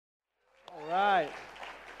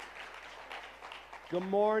Good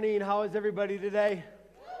morning. How is everybody today?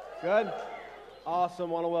 Good? Awesome.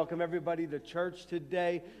 Want to welcome everybody to church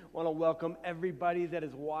today. Want to welcome everybody that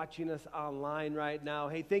is watching us online right now.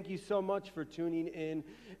 Hey, thank you so much for tuning in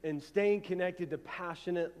and staying connected to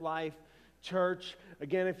Passionate Life Church.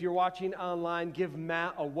 Again, if you're watching online, give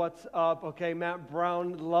Matt a what's up. Okay, Matt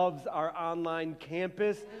Brown loves our online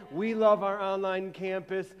campus. We love our online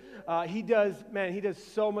campus. He does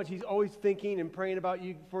so much. He's always thinking and praying about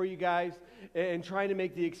you, for you guys, and trying to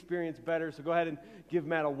make the experience better. So go ahead and give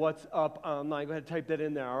Matt a what's up online. Go ahead and type that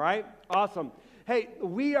in there, all right? Awesome. Hey,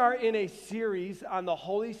 we are in a series on the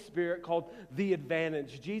Holy Spirit called The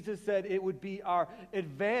Advantage. Jesus said it would be our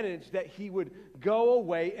advantage that he would go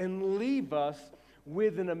away and leave us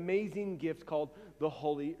with an amazing gift called the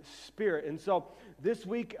Holy Spirit. And so this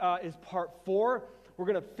week is part 4. We're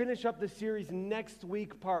going to finish up the series next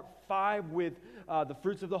week, part 5, with the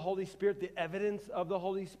fruits of the Holy Spirit, the evidence of the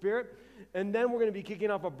Holy Spirit. And then we're going to be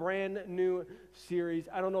kicking off a brand new series.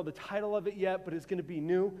 I don't know the title of it yet, but it's going to be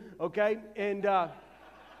new, okay? And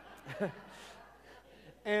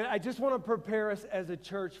and I just want to prepare us as a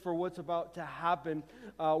church for what's about to happen.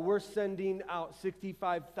 We're sending out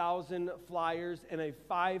 65,000 flyers in a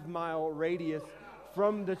 5-mile radius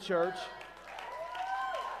from the church.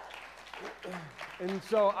 And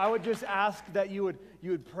so I would just ask that you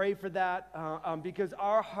would pray for that because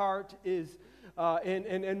our heart is,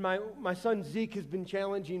 and my son Zeke has been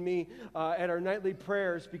challenging me at our nightly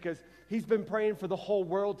prayers because he's been praying for the whole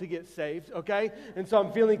world to get saved, okay? And so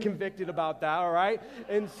I'm feeling convicted about that, all right?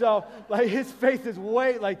 And so, like, his faith is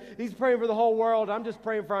he's praying for the whole world. I'm just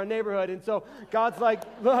praying for our neighborhood. And so God's like,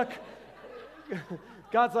 look,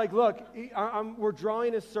 we're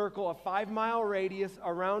drawing a circle, a 5-mile radius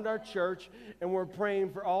around our church, and we're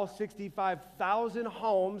praying for all 65,000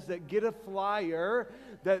 homes that get a flyer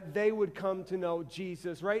that they would come to know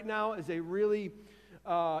Jesus. Right now is a really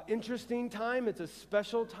interesting time. It's a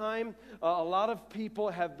special time. A lot of people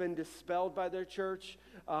have been dispelled by their church.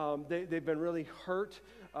 They've been really hurt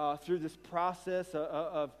through this process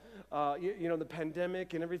of the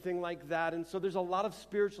pandemic and everything like that. And so there's a lot of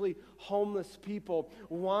spiritually homeless people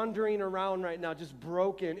wandering around right now, just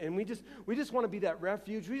broken. And we just want to be that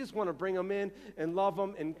refuge. We just want to bring them in and love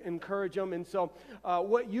them and encourage them. And so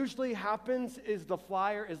what usually happens is the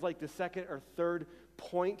flyer is like the second or third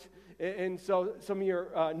point. And so some of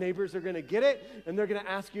your neighbors are going to get it, and they're going to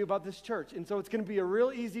ask you about this church. And so it's going to be a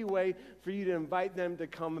real easy way for you to invite them to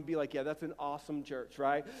come and be like, yeah, that's an awesome church,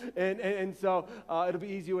 right? And so it'll be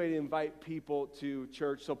an easy way to invite people to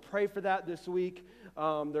church. So pray for that this week.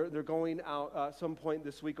 They're going out some point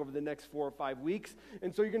this week over the next 4 or 5 weeks.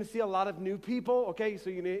 And so you're going to see a lot of new people, okay? So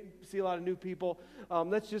you're going to see a lot of new people.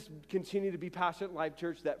 Let's just continue to be Passionate Life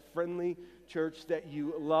Church, that friendly church that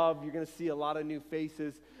you love. You're going to see a lot of new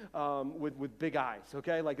faces with big eyes,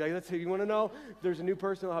 okay? Like that's if you want to know, if there's a new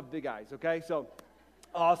person, they'll have big eyes, okay? So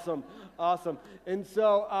awesome. And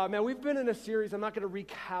so, man, we've been in a series. I'm not going to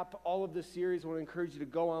recap all of the series. I want to encourage you to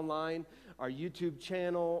go online, our YouTube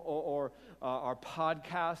channel or our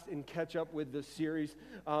podcast, and catch up with the series.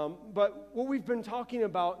 But what we've been talking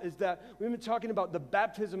about is that we've been talking about the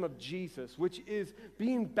baptism of Jesus, which is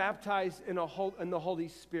being baptized in the Holy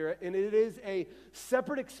Spirit. And it is a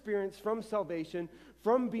separate experience from salvation,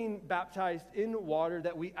 from being baptized in water,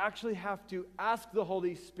 that we actually have to ask the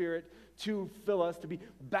Holy Spirit to fill us, to be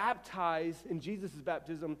baptized in Jesus'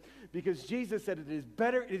 baptism, because Jesus said it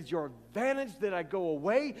is your advantage that I go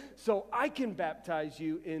away so I can baptize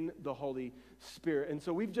you in the Holy Spirit. And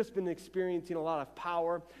so we've just been experiencing a lot of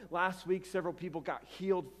power. Last week, several people got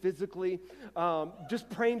healed physically, just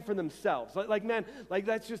praying for themselves. Like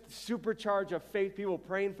that's just supercharge of faith, people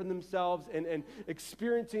praying for themselves and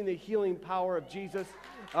experiencing the healing power of Jesus.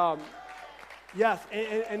 Yes,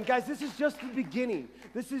 and guys, this is just the beginning.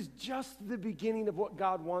 This is just the beginning of what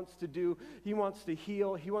God wants to do. He wants to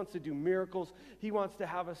heal. He wants to do miracles. He wants to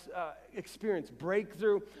have us experience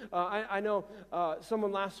breakthrough. I know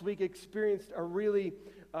someone last week experienced a really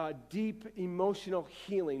deep emotional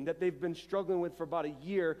healing that they've been struggling with for about a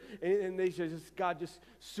year, and God just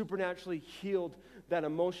supernaturally healed that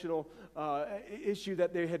emotional issue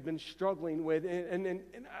that they had been struggling with. And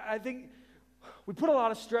I think we put a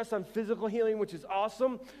lot of stress on physical healing, which is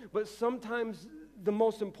awesome, but sometimes the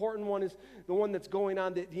most important one is the one that's going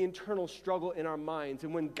on, the internal struggle in our minds.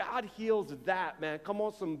 And when God heals that, man, come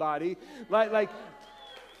on, somebody.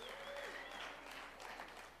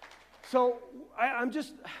 So I'm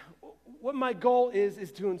just, what my goal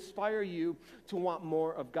is to inspire you to want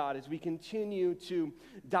more of God as we continue to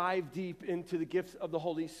dive deep into the gifts of the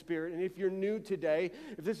Holy Spirit. And if you're new today,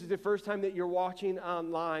 if this is the first time that you're watching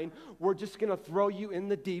online, we're just going to throw you in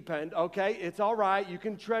the deep end, okay? It's all right. You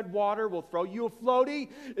can tread water. We'll throw you a floaty.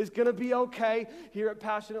 It's going to be okay. Here at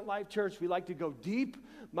Passionate Life Church, we like to go deep.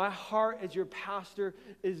 My heart as your pastor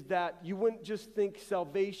is that you wouldn't just think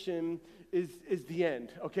salvation is the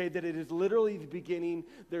end, okay? That it is literally the beginning.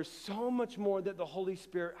 There's so much more that the Holy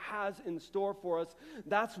Spirit has in store for us.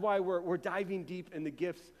 That's why we're diving deep in the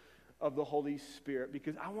gifts of the Holy Spirit,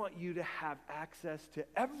 because I want you to have access to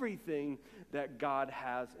everything that God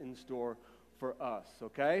has in store for us,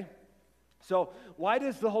 okay? So why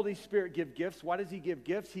does the Holy Spirit give gifts? Why does he give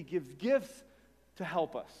gifts? He gives gifts to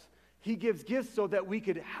help us. He gives gifts so that we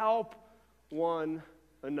could help one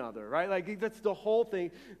another, right? Like that's the whole thing.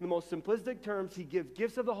 In the most simplistic terms, he gives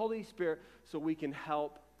gifts of the Holy Spirit so we can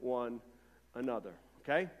help one another,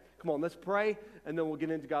 okay? Come on, let's pray, and then we'll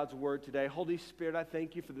get into God's word today. Holy Spirit, I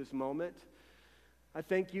thank you for this moment. I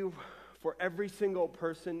thank you for every single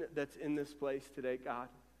person that's in this place today, God.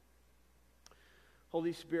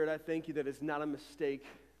 Holy Spirit, I thank you that it's not a mistake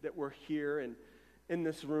that we're here and in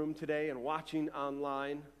this room today and watching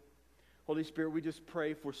online. Holy Spirit, we just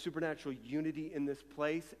pray for supernatural unity in this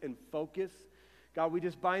place and focus. God, we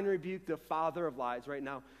just bind and rebuke the father of lies right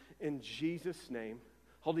now in Jesus' name.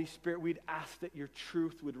 Holy Spirit, we'd ask that your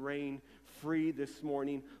truth would reign free this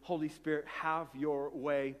morning. Holy Spirit, have your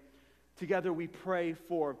way. Together we pray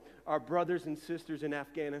for our brothers and sisters in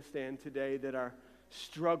Afghanistan today that are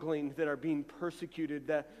struggling, that are being persecuted,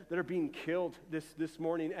 that are being killed this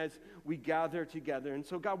morning as we gather together. And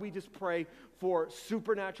so, God, we just pray for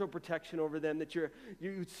supernatural protection over them, that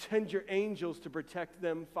you send your angels to protect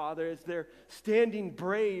them, Father, as they're standing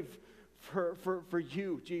brave for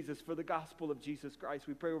you, Jesus, for the gospel of Jesus Christ.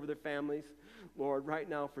 We pray over their families, Lord, right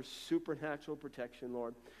now for supernatural protection,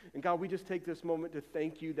 Lord. And God, we just take this moment to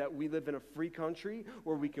thank you that we live in a free country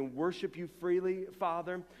where we can worship you freely,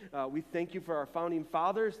 Father. We thank you for our founding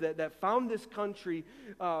fathers that found this country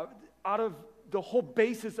out of the whole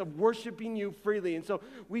basis of worshiping you freely. And so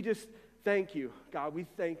we just thank you, God. We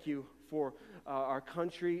thank you for our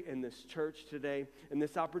country and this church today and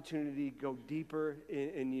this opportunity to go deeper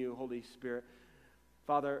in you, Holy Spirit.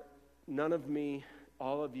 Father, none of me,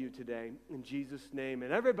 all of you today, in Jesus' name.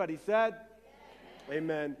 And everybody said,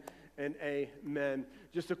 amen and amen.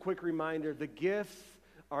 Just a quick reminder, the gifts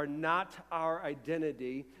are not our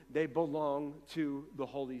identity. They belong to the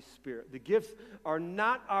Holy Spirit. The gifts are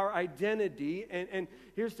not our identity. And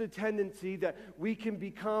here's the tendency that we can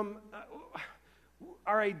become...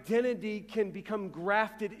 our identity can become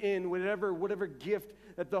grafted in whatever gift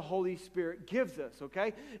that the Holy Spirit gives us,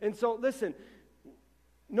 okay? And so, listen,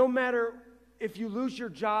 no matter if you lose your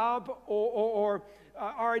job or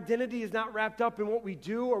our identity is not wrapped up in what we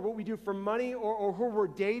do or what we do for money or who we're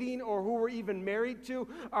dating or who we're even married to,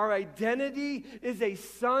 our identity is a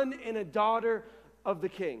son and a daughter of the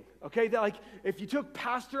King, okay? That, like, if you took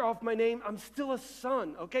pastor off my name, I'm still a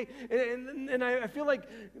son, okay? And I feel like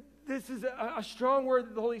this is a strong word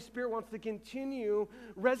that the Holy Spirit wants to continue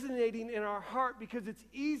resonating in our heart, because it's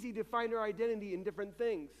easy to find our identity in different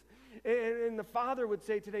things. And the Father would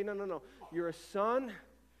say today, no, you're a son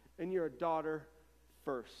and you're a daughter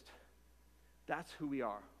first. That's who we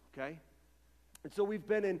are, okay? And so we've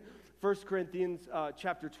been in 1 Corinthians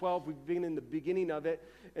chapter 12. We've been in the beginning of it.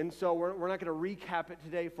 And so we're not going to recap it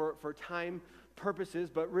today for time purposes,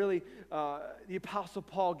 but really the Apostle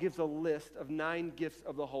Paul gives a list of 9 gifts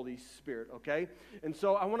of the Holy Spirit, okay? And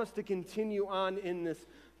so I want us to continue on in this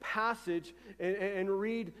passage and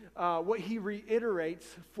read what he reiterates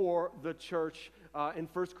for the church in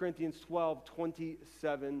 1 Corinthians 12,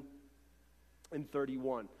 27 and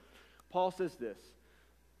 31. Paul says this: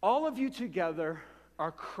 all of you together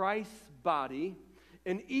are Christ's body,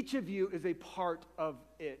 and each of you is a part of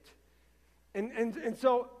it. And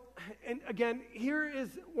so, and again, here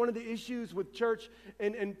is one of the issues with church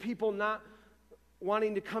and people not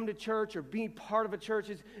wanting to come to church or being part of a church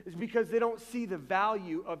is because they don't see the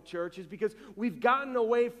value of church, is because we've gotten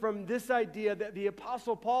away from this idea that the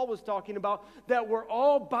Apostle Paul was talking about, that we're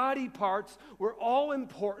all body parts, we're all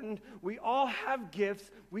important, we all have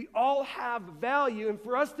gifts, we all have value, and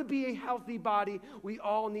for us to be a healthy body, we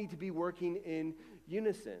all need to be working in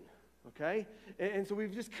unison, okay? And so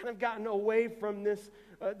we've just kind of gotten away from this,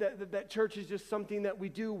 that church is just something that we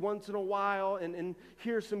do once in a while and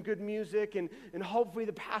hear some good music and hopefully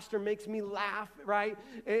the pastor makes me laugh, right?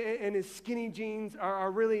 And his skinny jeans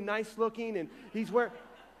are really nice looking and he's wearing...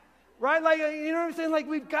 Right? Like, you know what I'm saying? Like,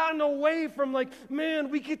 we've gotten away from, like, man,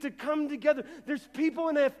 we get to come together. There's people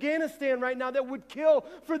in Afghanistan right now that would kill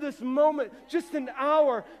for this moment, just an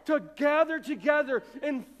hour, to gather together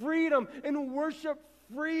in freedom and worship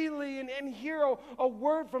freely and hear a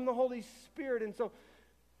word from the Holy Spirit. And so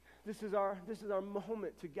this is our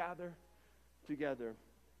moment to gather together.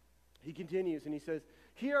 He continues and he says,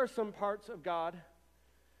 here are some parts of God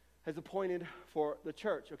has appointed for the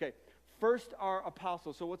church. Okay. First are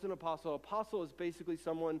apostles. So what's an apostle? Apostle is basically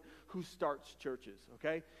someone who starts churches,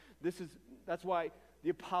 okay? That's why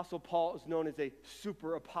the apostle Paul is known as a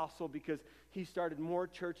super apostle, because he started more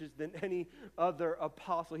churches than any other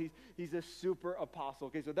apostle. He's a super apostle.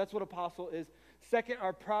 Okay, so that's what apostle is. Second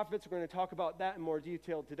are prophets. We're going to talk about that in more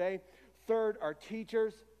detail today. Third are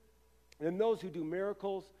teachers, and those who do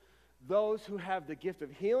miracles, those who have the gift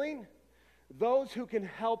of healing, those who can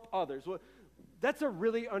help others. Well, that's a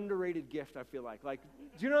really underrated gift, I feel like. Like,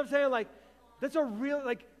 do you know what I'm saying? Like, that's a real,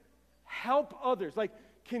 like, help others. Like,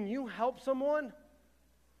 can you help someone?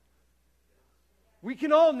 We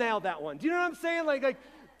can all nail that one. Do you know what I'm saying? Like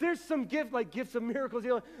there's some gift, like gifts of miracles.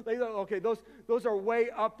 Like, okay, those are way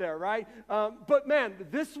up there, right? But man,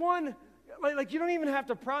 this one, like you don't even have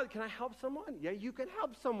to, can I help someone? Yeah, you can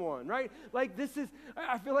help someone, right? Like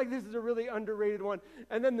I feel like this is a really underrated one.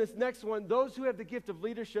 And then this next one, those who have the gift of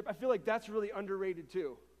leadership, I feel like that's really underrated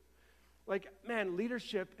too. Like, man,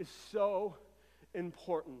 leadership is so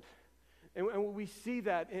important. And we see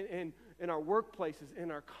that in our workplaces,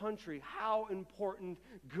 in our country, how important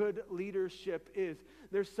good leadership is.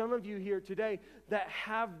 There's some of you here today that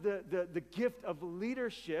have the gift of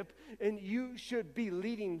leadership, and you should be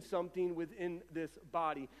leading something within this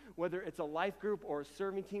body, whether it's a life group or a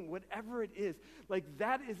serving team, whatever it is. Like,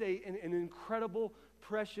 that is an incredible,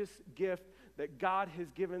 precious gift that God has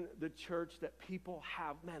given the church that people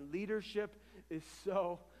have. Man, leadership is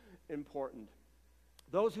so important.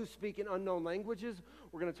 Those who speak in unknown languages,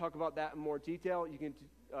 we're going to talk about that in more detail. You can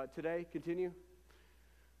today continue.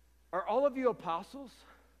 Are all of you apostles?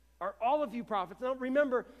 Are all of you prophets? Now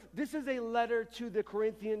remember, this is a letter to the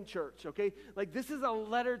Corinthian church, okay? Like, this is a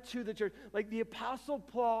letter to the church. Like, the apostle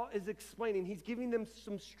Paul is explaining. He's giving them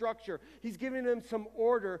some structure. He's giving them some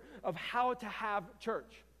order of how to have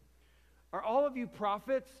church. Are all of you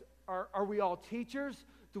prophets? Are we all teachers?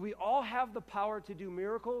 Do we all have the power to do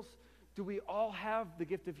miracles? Do we all have the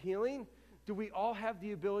gift of healing? Do we all have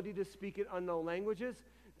the ability to speak in unknown languages?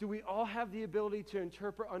 Do we all have the ability to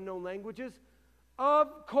interpret unknown languages?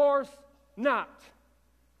 Of course not.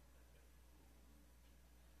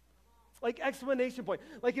 Like, exclamation point.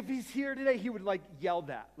 Like, if he's here today, he would, like, yell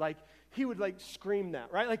that. Like, he would, like, scream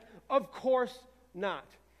that, right? Like, of course not.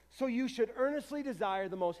 So you should earnestly desire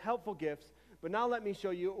the most helpful gifts, but now let me show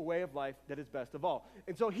you a way of life that is best of all.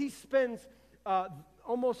 And so he spends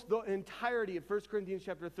almost the entirety of 1 Corinthians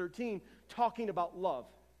chapter 13 talking about love.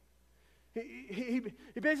 He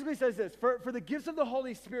basically says this: for the gifts of the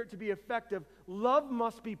Holy Spirit to be effective, love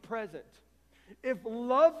must be present. If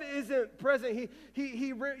love isn't present,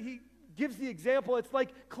 he gives the example, it's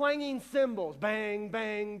like clanging cymbals, bang,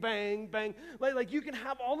 bang, bang, bang. Like you can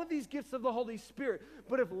have all of these gifts of the Holy Spirit,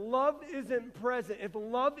 but if love isn't present, if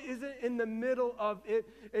love isn't in the middle of it,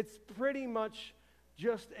 it's pretty much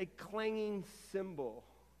just a clanging cymbal.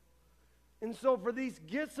 And so for these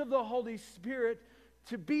gifts of the Holy Spirit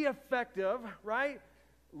to be effective, right,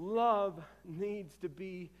 love needs to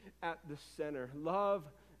be at the center. Love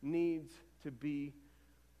needs to be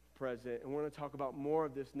present. And we're going to talk about more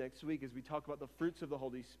of this next week as we talk about the fruits of the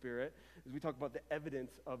Holy Spirit, as we talk about the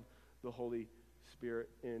evidence of the Holy Spirit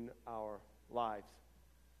in our lives.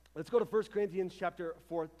 Let's go to 1 Corinthians chapter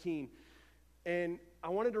 14. And I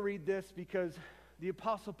wanted to read this because the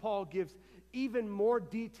Apostle Paul gives even more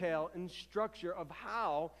detail and structure of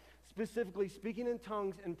how, specifically speaking in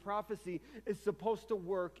tongues and prophecy, is supposed to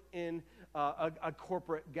work in a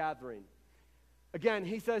corporate gathering. Again,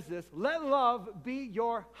 he says this: let love be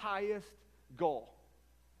your highest goal.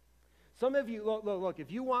 Some of you, look,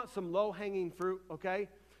 if you want some low-hanging fruit, okay,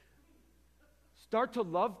 start to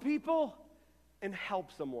love people and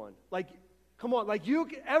help someone. Like, come on, like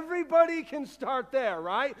everybody can start there,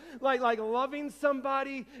 right? Like loving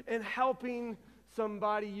somebody and helping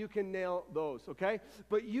somebody, you can nail those, okay?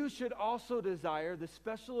 But you should also desire the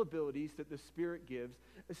special abilities that the Spirit gives,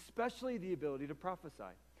 especially the ability to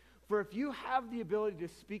prophesy. For if you have the ability to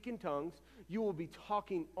speak in tongues, you will be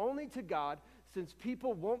talking only to God, since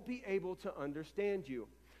people won't be able to understand you.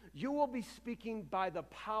 You will be speaking by the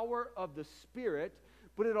power of the Spirit,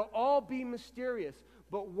 but it'll all be mysterious.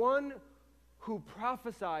 But one who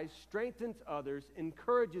prophesies strengthens others,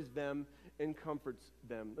 encourages them, and comforts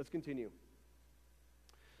them. Let's continue.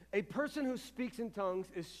 A person who speaks in tongues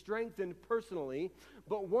is strengthened personally,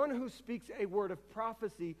 but one who speaks a word of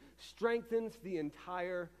prophecy strengthens the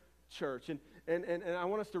entire church. And I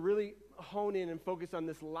want us to really hone in and focus on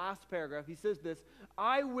this last paragraph. He says this,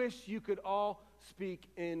 I wish you could all speak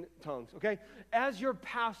in tongues, okay? As your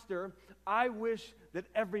pastor, I wish that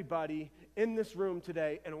everybody in this room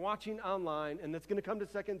today and watching online and that's going to come to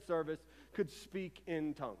second service could speak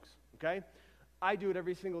in tongues, okay? I do it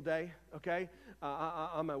every single day, okay?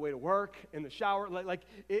 On my way to work, in the shower.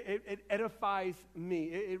 It edifies me.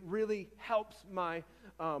 It really helps my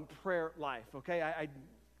prayer life, okay? I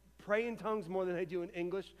pray in tongues more than I do in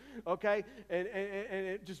English, okay? And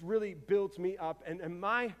it just really builds me up. And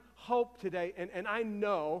my hope today, and I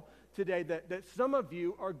know today that some of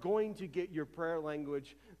you are going to get your prayer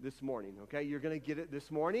language this morning, okay? You're going to get it this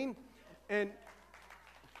morning. And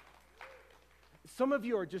some of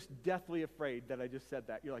you are just deathly afraid that I just said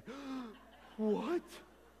that. You're like, what?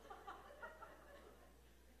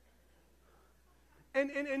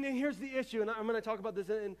 And here's the issue, and I'm going to talk about this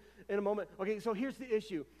in a moment. Okay, so here's the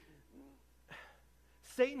issue.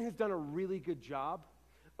 Satan has done a really good job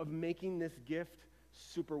of making this gift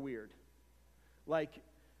super weird.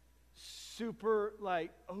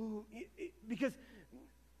 Because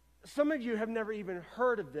some of you have never even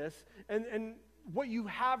heard of this, and what you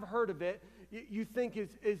have heard of it, you think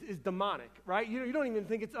is demonic, right? You don't even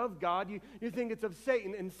think it's of God. You think it's of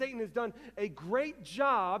Satan. And Satan has done a great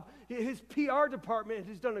job. His PR department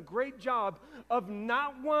has done a great job of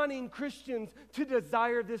not wanting Christians to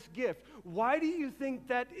desire this gift. Why do you think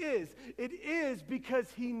that is? It is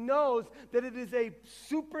because he knows that it is a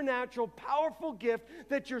supernatural, powerful gift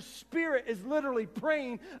that your spirit is literally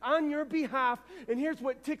praying on your behalf. And here's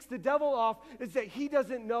what ticks the devil off is that he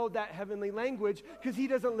doesn't know that heavenly language because he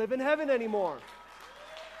doesn't live in heaven anymore.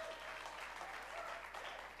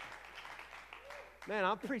 Man,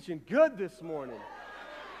 I'm preaching good this morning.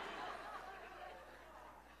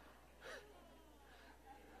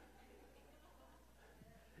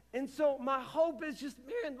 And so my hope is just,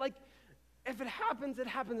 man, if it happens, it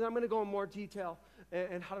happens. I'm going to go in more detail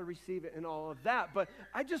and how to receive it and all of that. But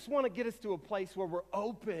I just want to get us to a place where we're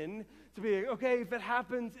open to be, okay, if it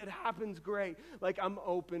happens great. I'm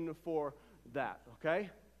open for that, okay?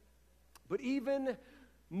 But even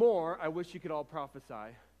more, I wish you could all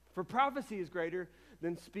prophesy. For prophecy is greater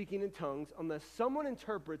than speaking in tongues unless someone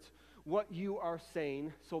interprets what you are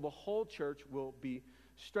saying, so the whole church will be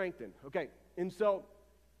strengthened. Okay, and so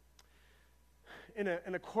in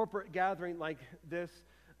a corporate gathering like this,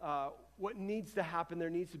 what needs to happen, there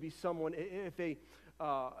needs to be someone, if a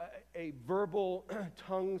verbal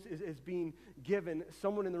tongues is being given,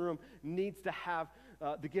 someone in the room needs to have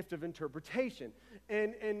the gift of interpretation.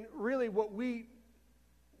 And really what we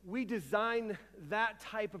design that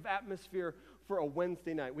type of atmosphere for a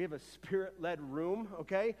Wednesday night. We have a spirit-led room,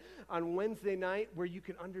 okay, on Wednesday night where you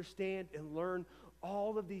can understand and learn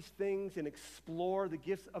all of these things and explore the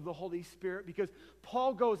gifts of the Holy Spirit, because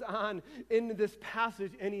Paul goes on into this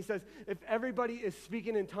passage and he says, if everybody is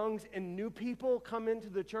speaking in tongues and new people come into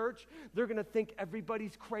the church, they're going to think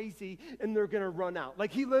everybody's crazy and they're going to run out.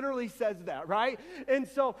 He literally says that, right? And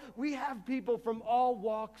so we have people from all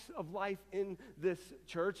walks of life in this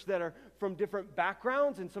church that are from different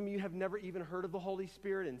backgrounds, and some of you have never even heard of the Holy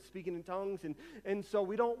Spirit and speaking in tongues, and so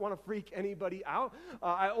we don't want to freak anybody out.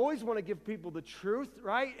 I always want to give people the truth,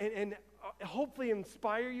 right? And hopefully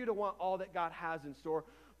inspire you to want all that God has in store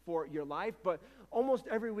for your life. But almost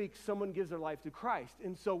every week someone gives their life to Christ,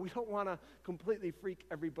 and so we don't want to completely freak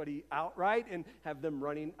everybody out, right? And have them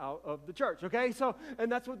running out of the church, okay? So,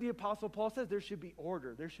 and that's what the Apostle Paul says. There should be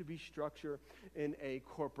order. There should be structure in a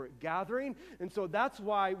corporate gathering. And so that's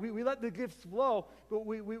why we let the gifts flow, but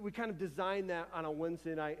we kind of design that on a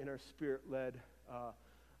Wednesday night in our spirit-led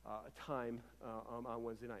time on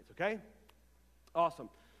Wednesday nights, okay? Awesome.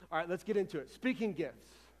 All right, let's get into it. Speaking gifts.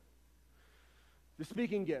 The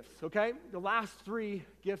speaking gifts, okay? The last three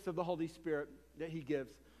gifts of the Holy Spirit that he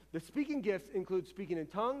gives. The speaking gifts include speaking in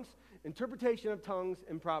tongues, interpretation of tongues,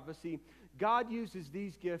 and prophecy. God uses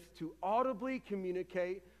these gifts to audibly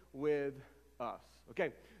communicate with us.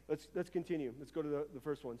 Okay, let's continue. Let's go to the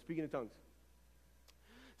first one, speaking in tongues.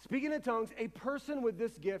 Speaking in tongues, a person with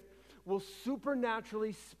this gift will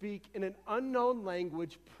supernaturally speak in an unknown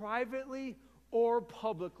language privately or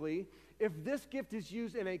publicly. If this gift is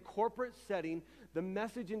used in a corporate setting, the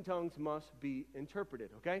message in tongues must be interpreted,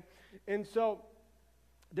 okay? And so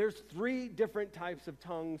there's three different types of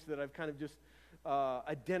tongues that I've kind of just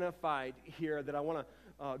identified here that I want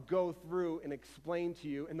to go through and explain to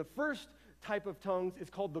you. And the first type of tongues is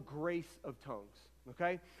called the grace of tongues,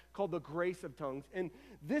 okay, called the grace of tongues. And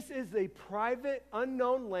this is a private,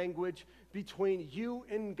 unknown language between you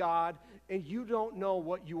and God, and you don't know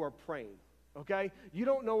what you are praying, okay? You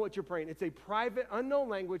don't know what you're praying. It's a private, unknown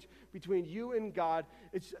language between you and God.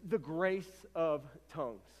 It's the grace of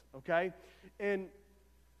tongues, okay? And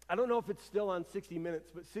I don't know if it's still on 60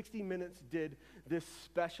 Minutes, but 60 Minutes did this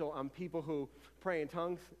special on people who pray in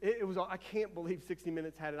tongues. It was, I can't believe 60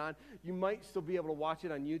 Minutes had it on. You might still be able to watch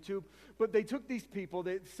it on YouTube. But they took these people,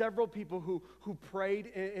 several people who prayed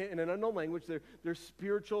in an unknown language, their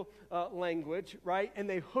spiritual language, right? And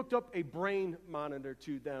they hooked up a brain monitor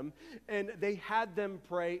to them. And they had them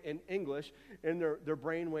pray in English. And their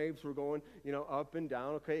brain waves were going, up and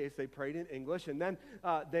down, okay, as they prayed in English. And then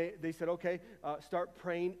they said, okay, start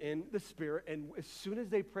praying in the Spirit. And as soon as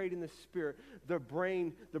they prayed in the Spirit, the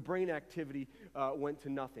brain activity went to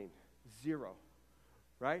nothing, zero,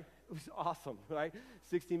 right? It was awesome, right?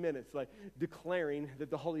 60 Minutes, like declaring that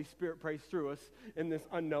the Holy Spirit prays through us in this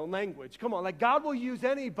unknown language. Come on, like God will use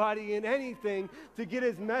anybody and anything to get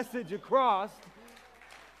his message across.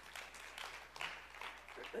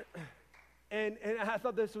 And I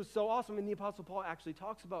thought this was so awesome, and the Apostle Paul actually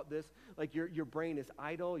talks about this, like your brain is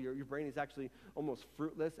idle, your brain is actually almost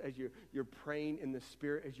fruitless as you're praying in the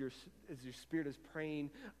Spirit, as your spirit is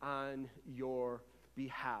praying on your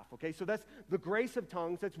behalf, okay? So that's the grace of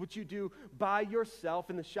tongues. That's what you do by yourself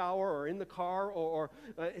in the shower or in the car or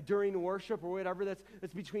during worship or whatever.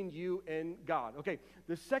 That's between you and God, okay?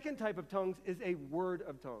 The second type of tongues is a word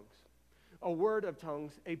of tongues. A word of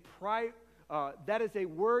tongues, that is a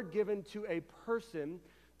word given to a person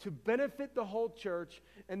to benefit the whole church,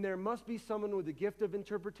 and there must be someone with the gift of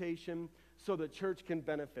interpretation so the church can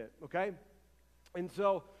benefit, okay? And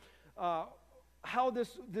so how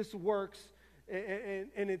this works,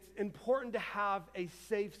 and it's important to have a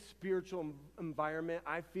safe spiritual environment,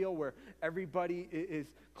 I feel, where everybody is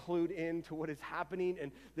clued in to what is happening.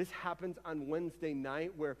 And this happens on Wednesday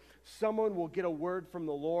night, where someone will get a word from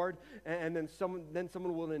the Lord, and then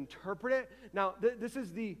someone will interpret it. Now, this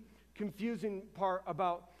is the confusing part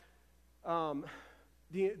about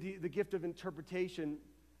the gift of interpretation,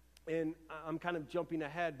 and I'm kind of jumping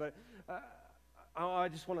ahead, but I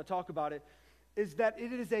just want to talk about it, is that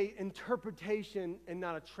it is an interpretation and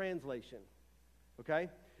not a translation, okay?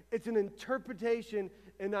 It's an interpretation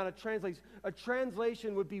and not a translation. A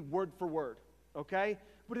translation would be word for word, okay?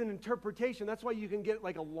 But an interpretation, that's why you can get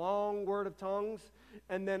like a long word of tongues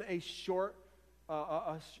and then a short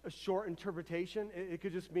interpretation. It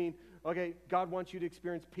could just mean, okay, God wants you to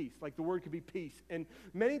experience peace. Like the word could be peace. And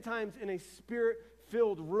many times in a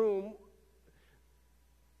Spirit-filled room,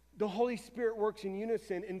 the Holy Spirit works in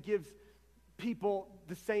unison and gives people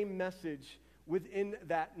the same message within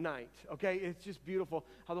that night, okay? It's just beautiful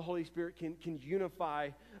how the Holy Spirit can unify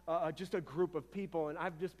just a group of people. And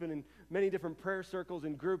I've just been in many different prayer circles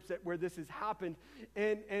and groups where this has happened.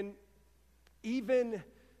 And even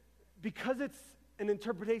because it's an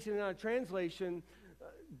interpretation and not a translation,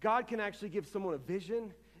 God can actually give someone a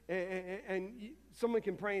vision, and someone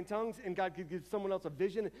can pray in tongues, and God could give someone else a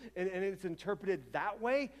vision, and it's interpreted that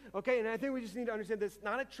way, okay? And I think we just need to understand that it's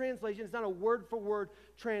not a translation, it's not a word-for-word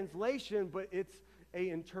translation, but it's an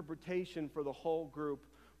interpretation for the whole group,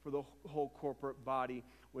 for the whole corporate body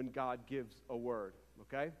when God gives a word,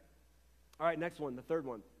 okay? All right, next one, the third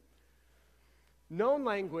one. Known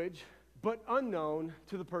language, but unknown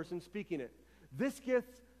to the person speaking it. This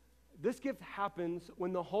gift happens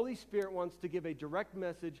when the Holy Spirit wants to give a direct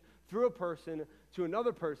message through a person to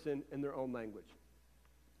another person in their own language.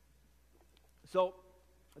 So,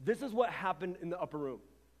 this is what happened in the upper room.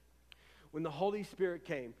 When the Holy Spirit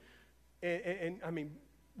came, and I mean,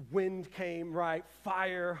 wind came, right?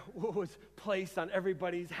 Fire was placed on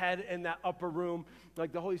everybody's head in that upper room.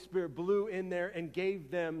 Like the Holy Spirit blew in there and gave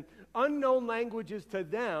them unknown languages to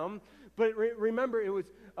them. But remember, it was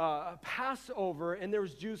Passover, and there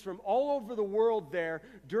was Jews from all over the world there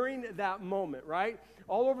during that moment, right?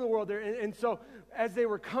 All over the world there. And so as they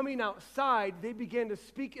were coming outside, they began to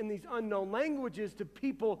speak in these unknown languages to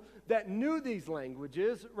people that knew these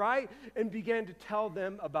languages, right? And began to tell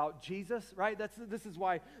them about Jesus, right? This is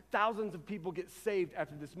why thousands of people get saved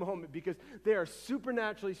after this moment, because they are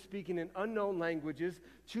supernaturally speaking in unknown languages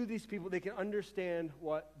to these people. They can understand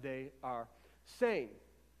what they are saying.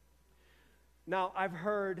 Now, I've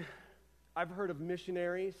heard of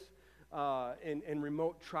missionaries in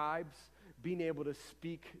remote tribes being able to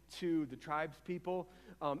speak to the tribes people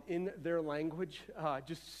in their language.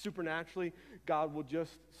 Just supernaturally, God will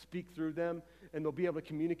just speak through them, and they'll be able to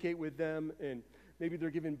communicate with them, and maybe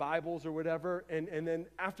they're given Bibles or whatever, and then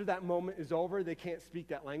after that moment is over, they can't speak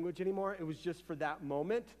that language anymore. It was just for that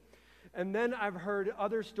moment. And then I've heard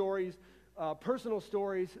other stories, personal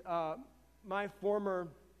stories. My former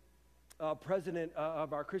president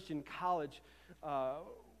of our Christian college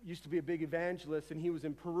used to be a big evangelist, and he was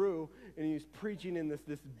in Peru, and he was preaching in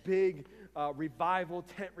this big revival,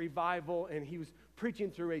 tent revival, and he was preaching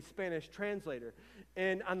through a Spanish translator.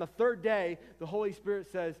 And on the third day, the Holy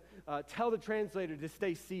Spirit says, tell the translator to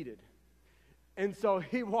stay seated. And so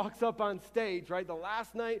he walks up on stage, right, the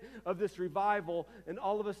last night of this revival, and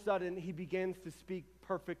all of a sudden he begins to speak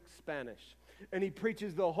perfect Spanish. And he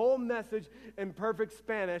preaches the whole message in perfect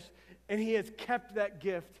Spanish, and he has kept that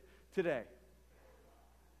gift today.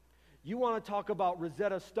 You want to talk about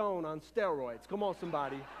Rosetta Stone on steroids. Come on,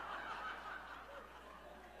 somebody.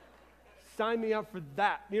 Sign me up for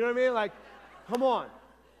that. You know what I mean? Like, come on.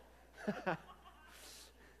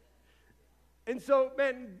 And so,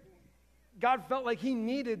 man, God felt like he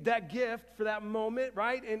needed that gift for that moment,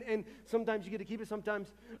 right? And sometimes you get to keep it,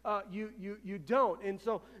 sometimes you don't. And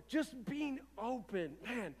so just being open,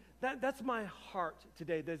 man, that's my heart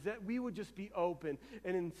today, that we would just be open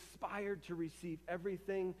and inspired to receive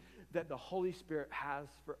everything that the Holy Spirit has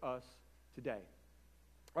for us today.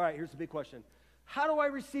 All right, here's the big question. How do I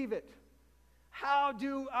receive it? How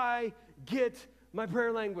do I get my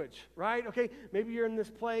prayer language, right? Okay, maybe you're in this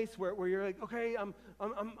place where you're like, okay, I'm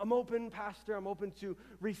open, Pastor. I'm open to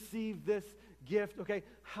receive this gift. Okay,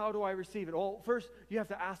 how do I receive it? Well, first, you have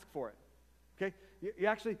to ask for it, okay? You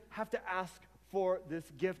actually have to ask for this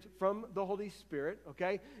gift from the Holy Spirit,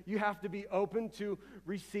 okay? You have to be open to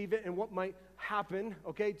receive it and what might happen,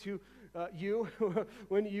 okay, to you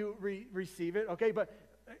when you receive it, okay? But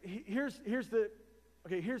here's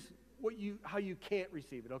how you can't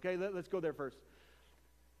receive it, okay? Let's go there first.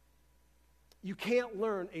 You can't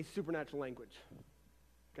learn a supernatural language,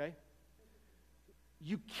 okay?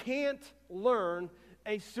 You can't learn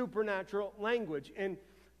a supernatural language. And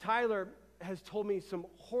Tyler has told me some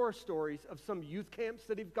horror stories of some youth camps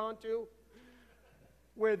that he's gone to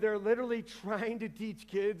where they're literally trying to teach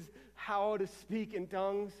kids how to speak in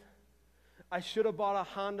tongues. I should have bought a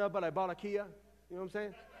Honda, but I bought a Kia. You know what I'm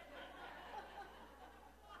saying?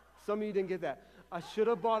 Some of you didn't get that. I should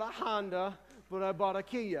have bought a Honda, but I bought a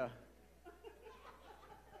Kia.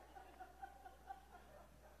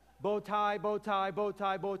 Bow tie, bow tie, bow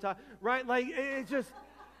tie, bow tie. Right? Like, it's just,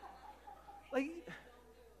 like,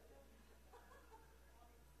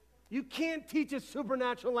 you can't teach a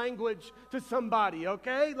supernatural language to somebody,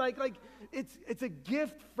 okay? Like it's a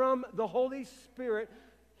gift from the Holy Spirit.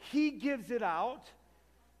 He gives it out,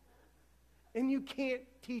 and you can't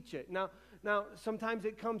teach it. Now, sometimes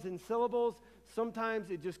it comes in syllables. Sometimes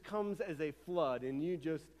it just comes as a flood, and you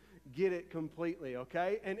just get it completely,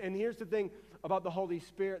 okay? And here's the thing about the Holy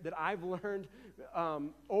Spirit that I've learned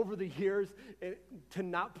over the years, to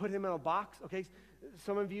not put him in a box, okay?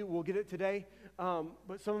 Some of you will get it today,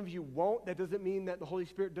 but some of you won't. That doesn't mean that the Holy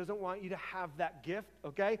Spirit doesn't want you to have that gift,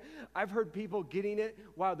 okay? I've heard people getting it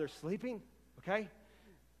while they're sleeping, okay?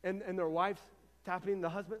 And their wife's tapping the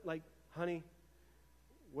husband, like, honey,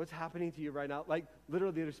 what's happening to you right now? Like,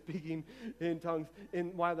 literally, they're speaking in tongues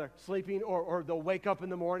while they're sleeping, or they'll wake up in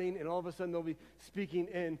the morning, and all of a sudden they'll be speaking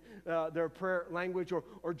in their prayer language,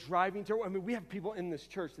 or driving to. I mean, we have people in this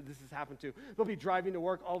church that this has happened to. They'll be driving to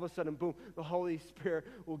work, all of a sudden, boom, the Holy Spirit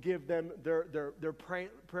will give them their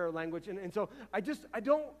prayer language. And so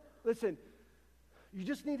listen, you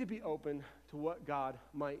just need to be open to what God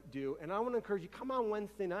might do. And I want to encourage you, come on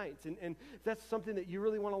Wednesday nights. And if that's something that you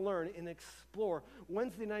really want to learn and explore,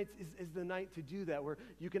 Wednesday nights is the night to do that, where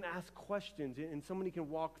you can ask questions and somebody can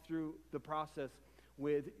walk through the process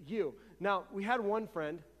with you. Now, we had one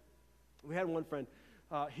friend.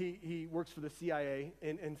 He works for the CIA,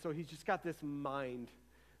 and so he's just got this mind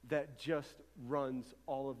that just runs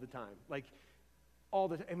all of the time. Like,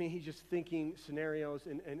 he's just thinking scenarios,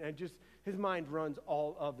 and just his mind runs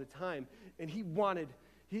all of the time. And he wanted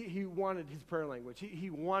his prayer language. He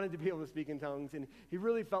wanted to be able to speak in tongues, and he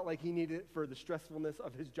really felt like he needed it for the stressfulness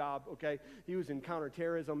of his job, okay? He was in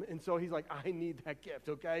counterterrorism, and so he's like, I need that gift,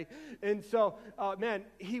 okay? And so,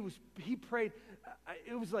 he prayed,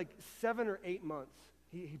 it was like 7 or 8 months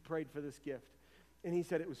he prayed for this gift. And he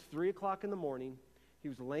said it was 3 o'clock in the morning, he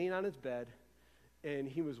was laying on his bed, and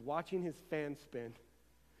he was watching his fan spin,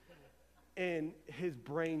 and his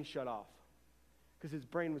brain shut off, because his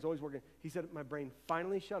brain was always working. He said, my brain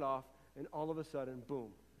finally shut off, and all of a sudden, boom,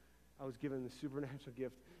 I was given the supernatural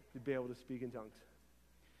gift to be able to speak in tongues.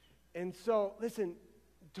 And so, listen,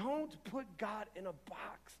 don't put God in a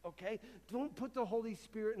box, okay? Don't put the Holy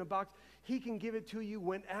Spirit in a box. He can give it to you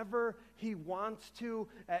whenever he wants to,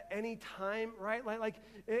 at any time, right?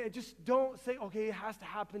 Just don't say, okay, it has to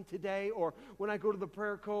happen today, or when I go to the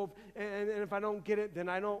prayer cove, and if I don't get it, then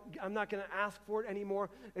I'm not going to ask for it anymore.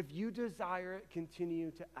 If you desire it,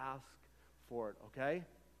 continue to ask for it, okay?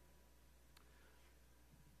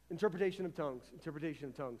 Interpretation of tongues.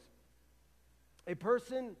 A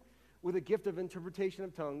person with a gift of interpretation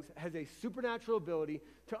of tongues has a supernatural ability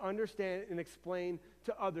to understand and explain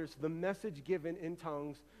to others the message given in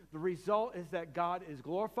tongues. The result is that God is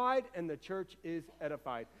glorified and the church is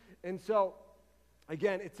edified. And so,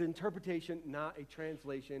 again, it's an interpretation, not a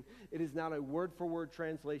translation. It is not a word-for-word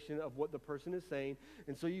translation of what the person is saying.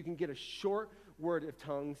 And so you can get a short word of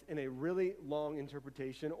tongues in a really long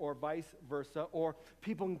interpretation, or vice versa, or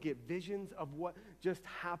people can get visions of what just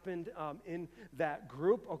happened in that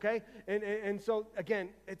group, okay? And so, again,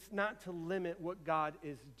 it's not to limit what God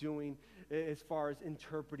is doing as far as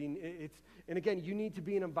interpreting. And again, you need to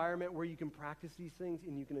be in an environment where you can practice these things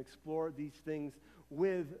and you can explore these things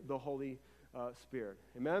with the Holy Spirit.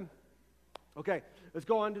 Amen? Okay, let's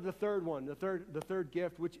go on to the third one, the third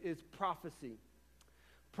gift, which is prophecy.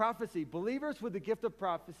 Prophecy. Believers with the gift of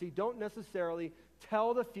prophecy don't necessarily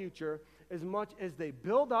tell the future as much as they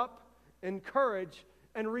build up, encourage,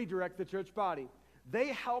 and redirect the church body. They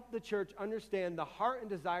help the church understand the heart and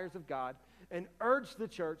desires of God and urge the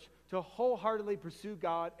church to wholeheartedly pursue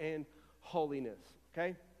God and holiness.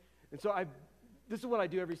 Okay? And so this is what I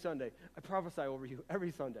do every Sunday. I prophesy over you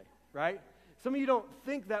every Sunday, right? Some of you don't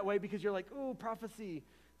think that way because you're like, oh, prophecy,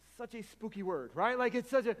 such a spooky word, right? Like it's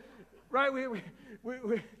such a... Right, and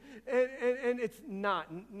it's not.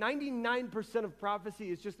 99% of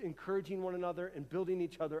prophecy is just encouraging one another and building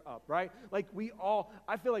each other up, right? Like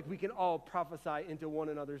I feel like we can all prophesy into one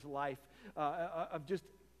another's life of just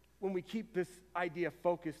when we keep this idea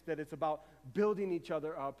focused that it's about building each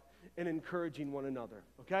other up and encouraging one another,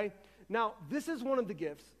 okay? Now, this is one of the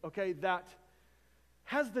gifts, okay, that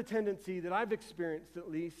has the tendency that I've experienced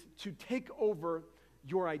at least to take over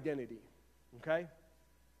your identity, okay?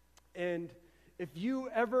 And if you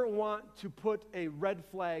ever want to put a red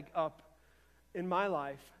flag up in my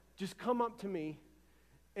life, just come up to me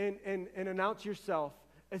and announce yourself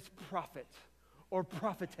as prophet or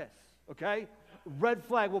prophetess, okay? Red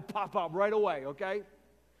flag will pop up right away, okay?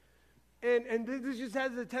 And this just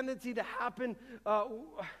has a tendency to happen.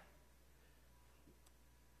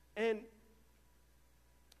 And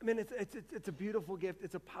I mean, it's a beautiful gift.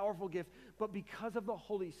 It's a powerful gift. But because of the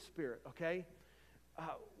Holy Spirit, okay?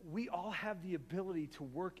 We all have the ability to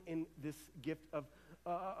work in this gift of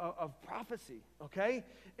prophecy, okay?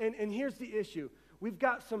 And here's the issue. We've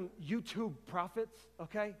got some YouTube prophets,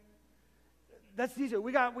 okay? That's easy.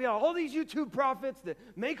 We got all these YouTube prophets that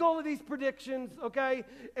make all of these predictions, okay?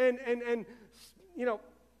 And you know,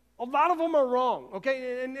 a lot of them are wrong,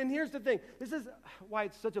 okay? And here's the thing. This is why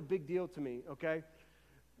it's such a big deal to me, okay?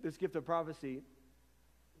 This gift of prophecy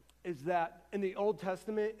is that in the Old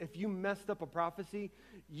Testament, if you messed up a prophecy,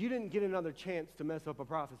 you didn't get another chance to mess up a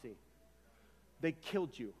prophecy. They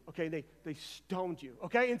killed you, okay? They stoned you,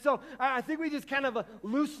 okay? And so I think we just kind of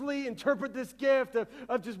loosely interpret this gift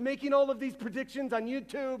of just making all of these predictions on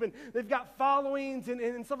YouTube, and they've got followings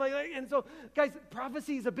and stuff like that. And so, guys,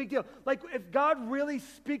 prophecy is a big deal. Like, if God really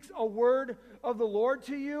speaks a word of the Lord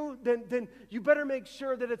to you, then you better make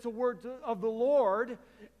sure that it's a word of the Lord.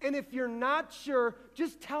 And if you're not sure,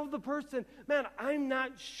 just tell the person, man, I'm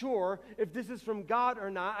not sure if this is from God or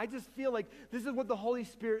not. I just feel like this is what the Holy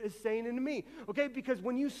Spirit is saying into me. Okay, because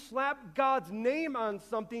when you slap God's name on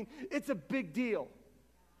something, it's a big deal.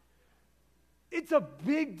 It's a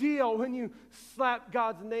big deal when you slap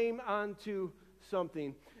God's name onto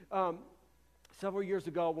something. Several years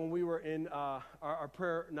ago when we were in our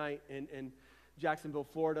prayer night in Jacksonville,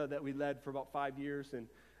 Florida, that we led for about 5 years, and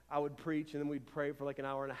I would preach, and then we'd pray for like an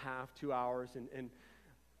hour and a half, 2 hours, and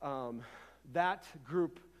that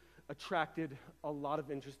group attracted a lot of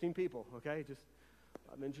interesting people, okay? Just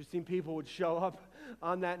interesting people would show up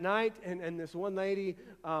on that night, and this one lady,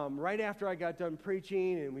 right after I got done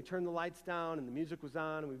preaching, and we turned the lights down, and the music was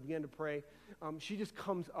on, and we began to pray, she just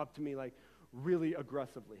comes up to me like really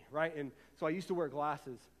aggressively, right? And so I used to wear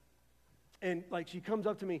glasses, and like she comes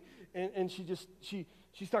up to me, and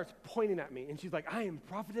she starts pointing at me, and she's like, I am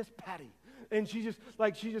Prophetess Patty. And she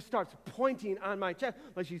just starts pointing on my chest,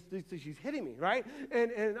 like she's hitting me, right?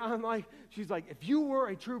 And I'm like, she's like, if you were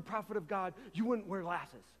a true prophet of God, you wouldn't wear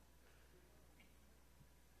glasses.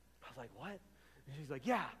 I was like, what? And she's like,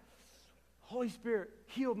 yeah, Holy Spirit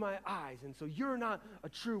healed my eyes, and so you're not a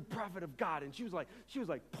true prophet of God. And she was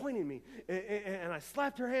like pointing me, and I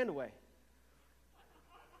slapped her hand away.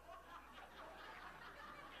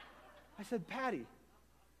 I said, Patty,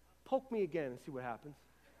 poke me again and see what happens.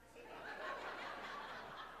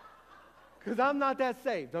 Because I'm not that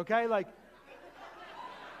saved, okay? Like,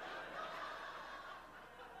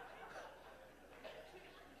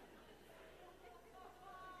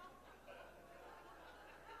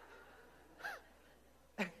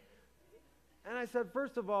 and I said,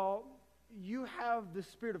 first of all, you have the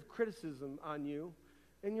spirit of criticism on you,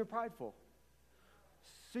 and you're prideful.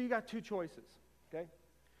 So you got two choices, okay?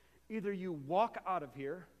 Either you walk out of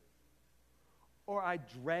here, or I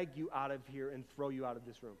drag you out of here and throw you out of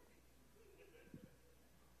this room.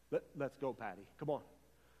 Let's go, Patty. Come on.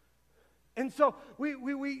 And so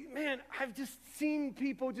man, I've just seen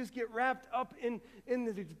people just get wrapped up in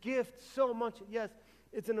this gift so much. Yes,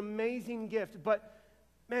 it's an amazing gift, but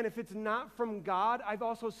man, if it's not from God, I've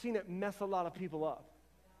also seen it mess a lot of people up.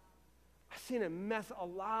 I've seen it mess a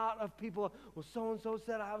lot of people up. Well, so-and-so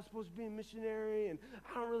said I was supposed to be a missionary, and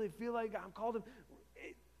I don't really feel like I'm called him.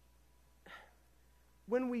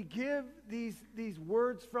 When we give these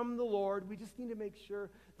words from the Lord, we just need to make sure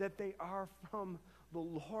that they are from the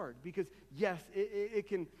Lord. Because, yes, it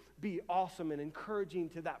can be awesome and encouraging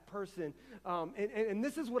to that person. And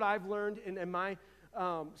this is what I've learned in my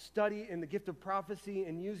study in the gift of prophecy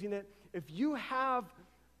and using it. If you have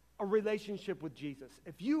a relationship with Jesus,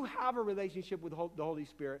 if you have a relationship with the Holy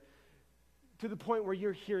Spirit to the point where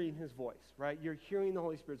you're hearing his voice, right? You're hearing the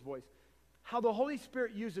Holy Spirit's voice. How the Holy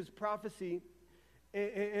Spirit uses prophecy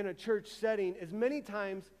in a church setting is many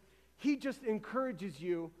times he just encourages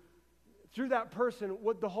you through that person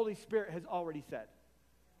what the Holy Spirit has already said.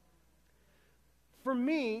 For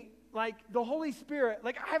me, like the Holy Spirit,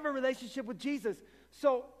 like I have a relationship with Jesus,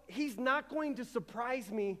 so he's not going to surprise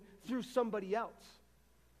me through somebody else.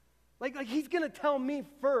 Like he's going to tell me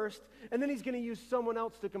first, and then he's going to use someone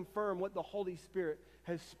else to confirm what the Holy Spirit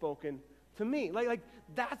has spoken to me. Like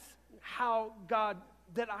that's how God,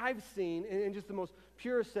 that I've seen in just the most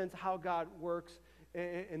pure sense, how God works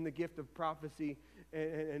in the gift of prophecy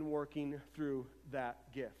and working through that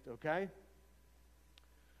gift, okay?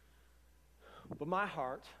 But my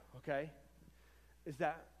heart, okay, is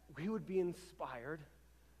that we would be inspired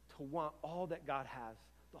to want all that God has,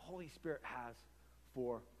 the Holy Spirit has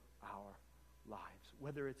for our lives,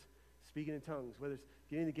 whether it's speaking in tongues, whether it's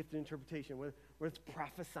getting the gift of interpretation, whether it's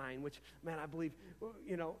prophesying, which, man, I believe,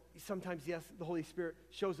 sometimes, yes, the Holy Spirit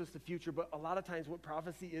shows us the future, but a lot of times what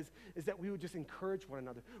prophecy is that we would just encourage one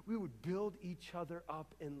another. We would build each other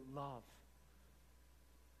up in love.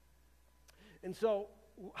 And so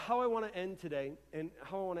how I want to end today,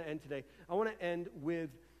 I want to end with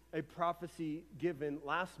a prophecy given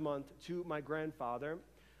last month to my grandfather.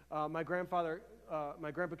 My Grandpa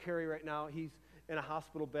Kerry right now, he's in a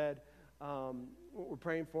hospital bed. We're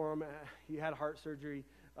praying for him. He had heart surgery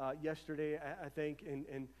yesterday, I think,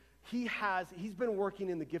 and he's been working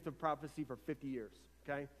in the gift of prophecy for 50 years,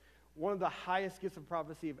 okay? One of the highest gifts of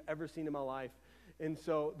prophecy I've ever seen in my life. And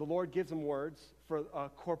so the Lord gives him words for a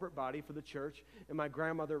corporate body, for the church, and my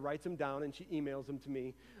grandmother writes them down and she emails them to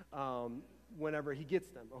me whenever he gets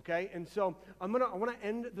them, okay? And so I want to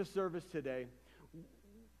end the service today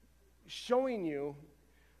showing you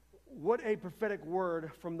what a prophetic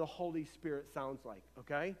word from the Holy Spirit sounds like,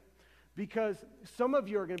 okay? Because some of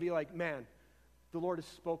you are going to be like, man, the Lord has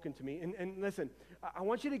spoken to me. And listen, I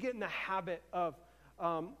want you to get in the habit of,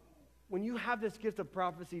 when you have this gift of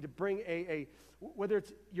prophecy, to bring whether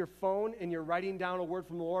it's your phone and you're writing down a word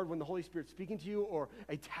from the Lord when the Holy Spirit's speaking to you, or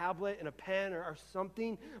a tablet and a pen or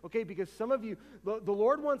something, okay? Because some of you, the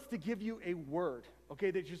Lord wants to give you a word, okay,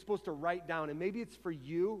 that you're supposed to write down. And maybe it's for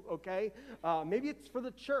you, okay? Maybe it's for the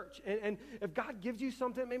church. And if God gives you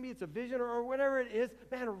something, maybe it's a vision or whatever it is,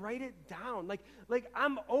 man, write it down. Like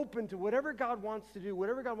I'm open to whatever God wants to do,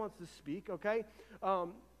 whatever God wants to speak, okay?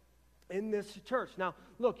 In this church. Now,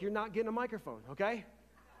 look, you're not getting a microphone, okay?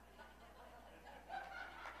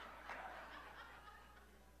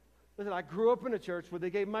 Listen, I grew up in a church where they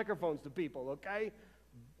gave microphones to people, okay?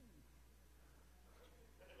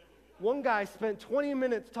 One guy spent 20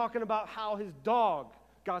 minutes talking about how his dog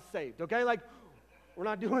got saved, okay? Like, we're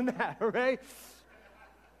not doing that, all right?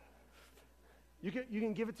 You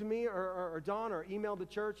can give it to me or Dawn or email the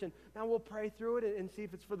church, and now we'll pray through it and see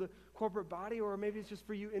if it's for the corporate body or maybe it's just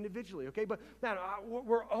for you individually, okay? But man,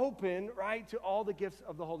 we're open, right, to all the gifts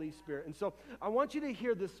of the Holy Spirit. And so I want you to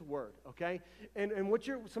hear this word, okay? And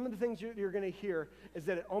some of the things you're going to hear is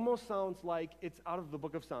that it almost sounds like it's out of the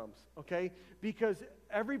book of Psalms, okay? Because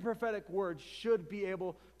every prophetic word should be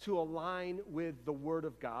able to align with the word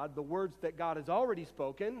of God, the words that God has already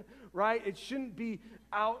spoken, right? It shouldn't be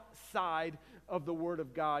outside of the word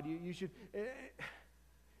of God.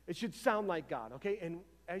 It should sound like God, okay? And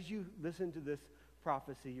as you listen to this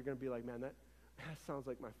prophecy, you're going to be like, man, that sounds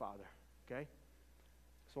like my father, okay?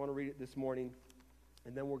 So I want to read it this morning,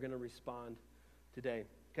 and then we're going to respond today,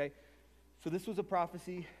 okay? So this was a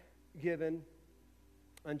prophecy given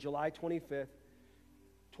on July 25th,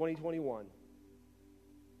 2021.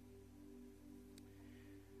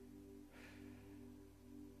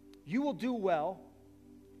 You will do well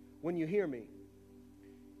when you hear me.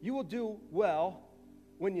 You will do well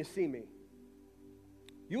when you see me.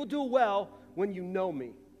 You will do well when you know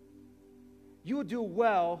me. You will do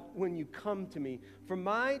well when you come to me. For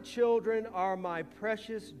my children are my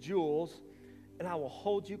precious jewels, and I will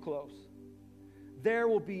hold you close. There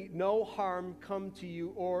will be no harm come to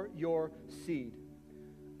you or your seed.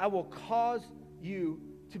 I will cause you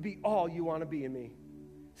to be all you want to be in me.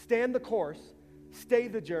 Stand the course. Stay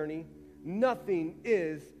the journey. Nothing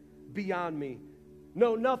is beyond me.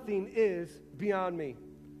 No, nothing is beyond me.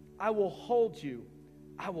 I will hold you.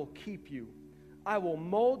 I will keep you. I will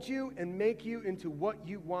mold you and make you into what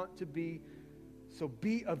you want to be. So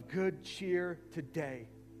be of good cheer today.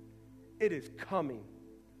 It is coming.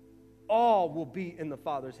 All will be in the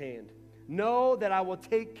Father's hand. Know that I will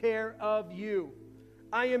take care of you.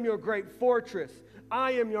 I am your great fortress.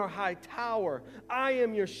 I am your high tower. I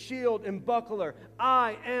am your shield and buckler.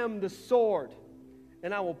 I am the sword.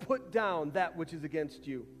 And I will put down that which is against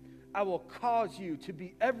you. I will cause you to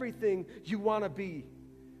be everything you want to be.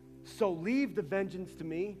 So leave the vengeance to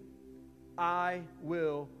me. I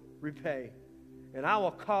will repay. And I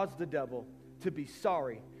will cause the devil to be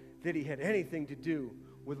sorry that he had anything to do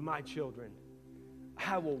with my children.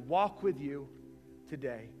 I will walk with you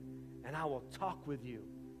today, and I will talk with you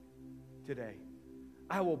today.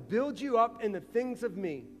 I will build you up in the things of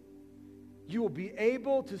me. You will be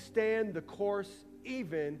able to stand the course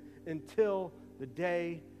even until the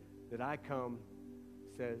day that I come,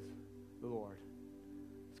 says the Lord.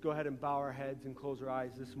 Let's go ahead and bow our heads and close our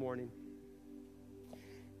eyes this morning.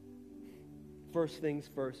 First things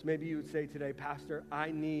first. Maybe you would say today, Pastor,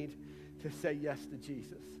 I need to say yes to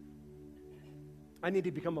Jesus. I need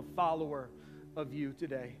to become a follower of you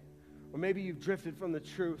today. Or maybe you've drifted from the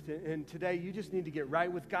truth, and today you just need to get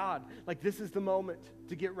right with God. Like this is the moment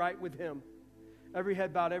to get right with Him. Every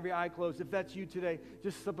head bowed, every eye closed. If that's you today,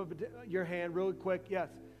 just slip up your hand really quick. Yes,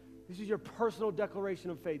 this is your personal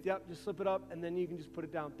declaration of faith. Yep, just slip it up, and then you can just put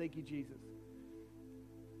it down. Thank you, Jesus.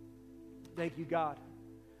 Thank you, God.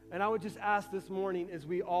 And I would just ask this morning, as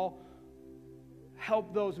we all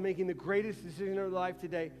help those making the greatest decision in their life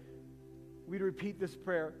today, we'd repeat this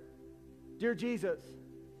prayer. Dear Jesus,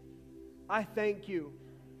 I thank you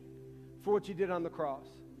for what you did on the cross.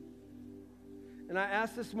 And I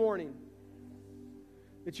ask this morning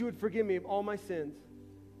that you would forgive me of all my sins,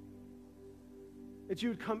 that you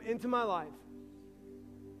would come into my life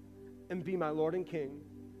and be my Lord and King.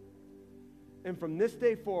 And from this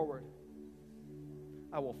day forward,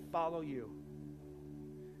 I will follow you.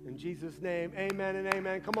 In Jesus' name, amen and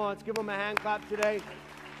amen. Come on, let's give them a hand clap today.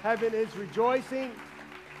 Heaven is rejoicing.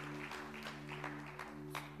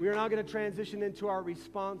 We are now going to transition into our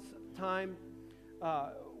response time.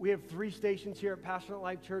 We have 3 stations here at Passionate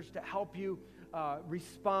Life Church to help you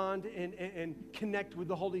respond and connect with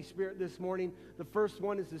the Holy Spirit this morning. The first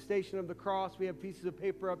one is the Station of the Cross. We have pieces of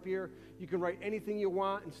paper up here. You can write anything you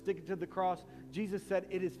want and stick it to the cross. Jesus said,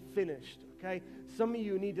 it is finished, okay? Some of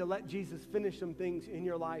you need to let Jesus finish some things in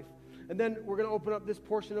your life. And then we're going to open up this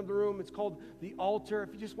portion of the room. It's called the altar.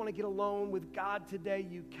 If you just want to get alone with God today,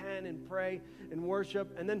 you can, and pray and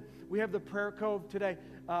worship. And then we have the prayer cove today.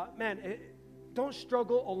 Don't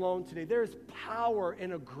struggle alone today. There is power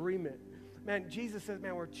in agreement. Man, Jesus says,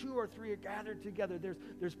 man, where 2 or 3 are gathered together,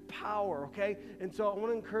 there's power, okay? And so I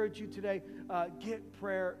want to encourage you today, get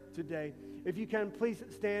prayer today. If you can, please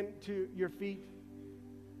stand to your feet.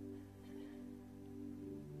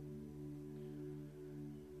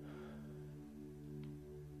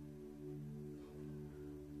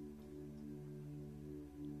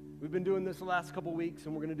 We've been doing this the last couple weeks,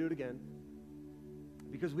 and we're going to do it again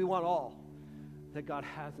because we want all that God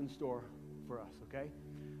has in store for us, okay?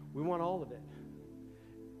 We want all of it,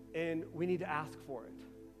 and we need to ask for it.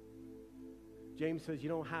 James says you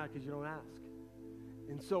don't have because you don't ask.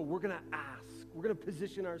 And so we're going to ask. We're going to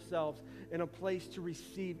position ourselves in a place to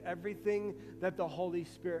receive everything that the Holy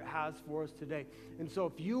Spirit has for us today. And so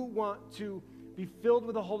if you want to be filled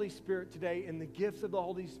with the Holy Spirit today and the gifts of the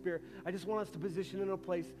Holy Spirit, I just want us to position in a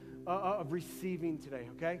place of receiving today,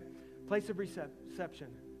 okay? Place of reception.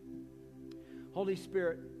 Holy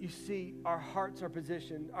Spirit, you see our hearts are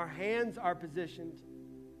positioned, our hands are positioned,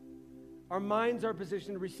 our minds are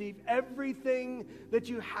positioned to receive everything that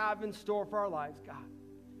you have in store for our lives, God.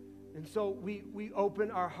 And so we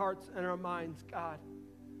open our hearts and our minds, God,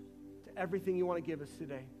 to everything you want to give us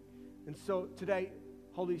today. And so today,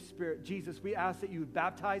 Holy Spirit, Jesus, we ask that you would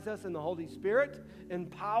baptize us in the Holy Spirit in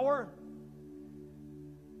power.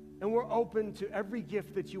 And we're open to every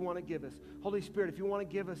gift that you want to give us. Holy Spirit, if you want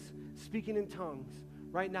to give us speaking in tongues,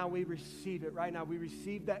 right now we receive it. Right now we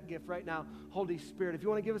receive that gift right now. Holy Spirit, if you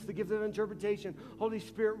want to give us the gift of interpretation, Holy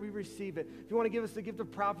Spirit, we receive it. If you want to give us the gift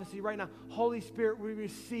of prophecy right now, Holy Spirit, we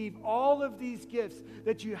receive all of these gifts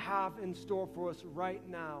that you have in store for us right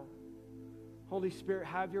now. Holy Spirit,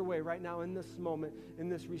 have your way right now in this moment, in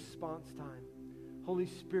this response time. Holy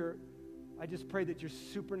Spirit, I just pray that your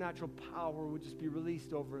supernatural power would just be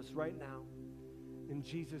released over us right now. In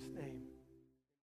Jesus' name.